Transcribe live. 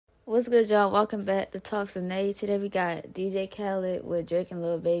What's good, y'all? Welcome back to Talks of Nay. Today we got DJ Khaled with Drake and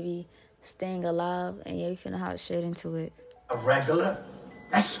Lil Baby, Staying Alive, and yeah, we finna hop straight into it. A regular?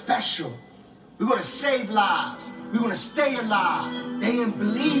 That's special. We're gonna save lives. We're gonna stay alive. They didn't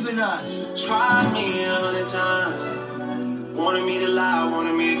believe in us. Tried me 100 times. Wanted me to lie,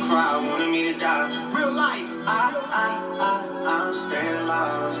 wanted me to cry, wanted me to die. Real life. I'm staying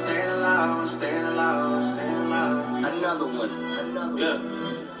alive, I'm staying alive, I'm staying alive, I'm staying alive. Another one. Yeah.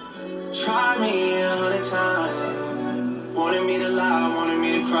 Tried me 100 times. Wanted me to lie, wanted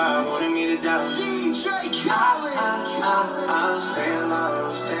me to cry, wanted me to die. DJ Khaled. I'm staying alive,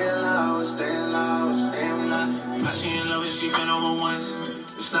 I'm staying alive, I'm staying alive, I'm staying alive. I she in love and she been over once.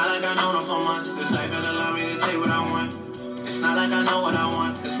 It's not like I know her for months. This life ain't allow me to take what I want. It's not like I know what I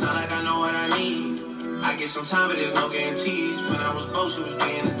want. It's not like I know what I need. I get some time, but there's no guarantees. When I was broke, she was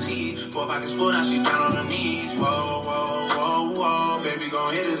being a tease. 4 pockets full, now she down on her knees. Whoa, whoa, whoa, whoa. Baby,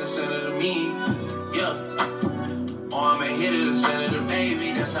 gon' hit it and send it to me. Yeah. Or I'ma hit it and send it to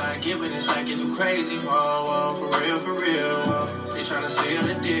baby. That's how I get when it's like it's too crazy. Whoa, whoa, for real, for real. Whoa. They tryna seal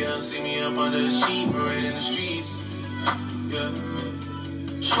the deal. See me up under the sheet, parade in the streets. Yeah.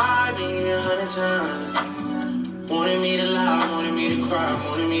 Tried me 100 times. Wanted me to lie, wanted me to cry,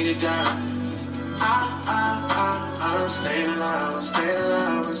 wanted me to die. I'm staying alive, I'm staying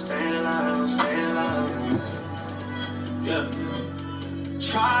alive, I'm staying alive, I'm staying alive. Yeah.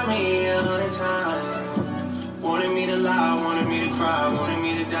 Try me 100 times. Wanted me to lie, wanted me to cry, wanted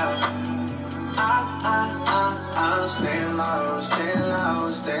me to die. I'm staying alive, I'm staying alive,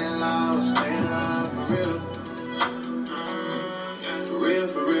 I'm staying alive, I'm staying alive, for real. Yeah, for real,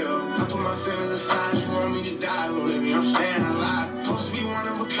 for real. I put my feelings aside, you want me to die, believe me, I'm staying alive. Supposed to be one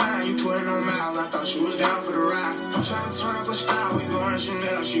of a kind, you putting on miles, I thought you was down for the ride. I'm trying to turn up a style, we going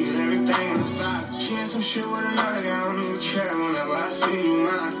Chanel, she get everything on the side. She in some shit with another guy, I don't even care whenever I see you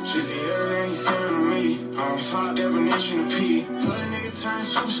mine. She's the other than he's telling to me, I'm top definition of P. Hood nigga turned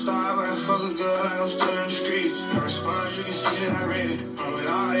superstar, but I fuck a girl like I'm still in the streets. No response, you can see that I read it. I'm with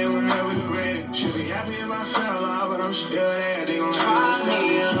all they whenever you ready. She'll be happy if I fell off, but I'm still there, they gon' try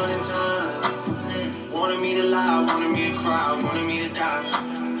me 100 times. Wanted me to lie, wanted me to cry, wanted me to die.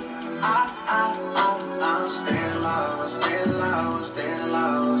 I'm staying alive, I'm staying alive, I'm staying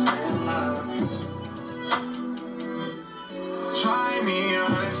alive, I'm staying alive. Try me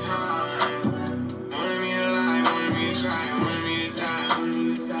 100 times. Wanted me to lie, wanted me to cry, wanted me to die. I'm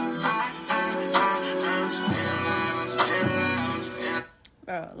staying alive, I'm staying alive, I'm staying alive.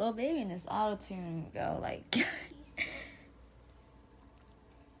 Bro, Lil Baby in this auto-tune, go, like...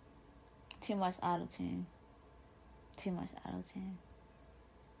 Too much auto-tune. Too much auto-tune.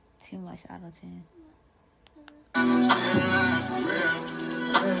 Too much auto-tune. I'm staying alive for real.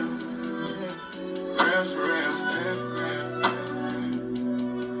 Real for real.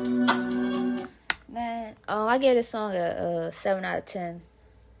 Man, I gave this song a 7 out of 10.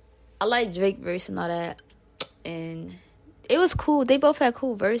 I like Drake verse and all that. And it was cool. They both had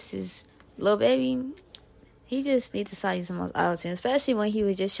cool verses. Lil Baby, he just needs to start using more auto-tune. Especially when he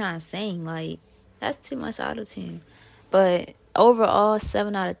was just trying to sing. Like, that's too much auto-tune. But overall,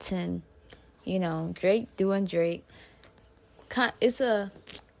 7 out of 10. You know, Drake doing Drake. It's a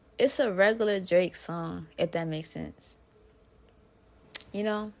regular Drake song, if that makes sense. You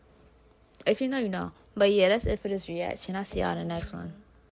know? If you know, you know. But yeah, that's it for this reaction. I'll see y'all in the next one.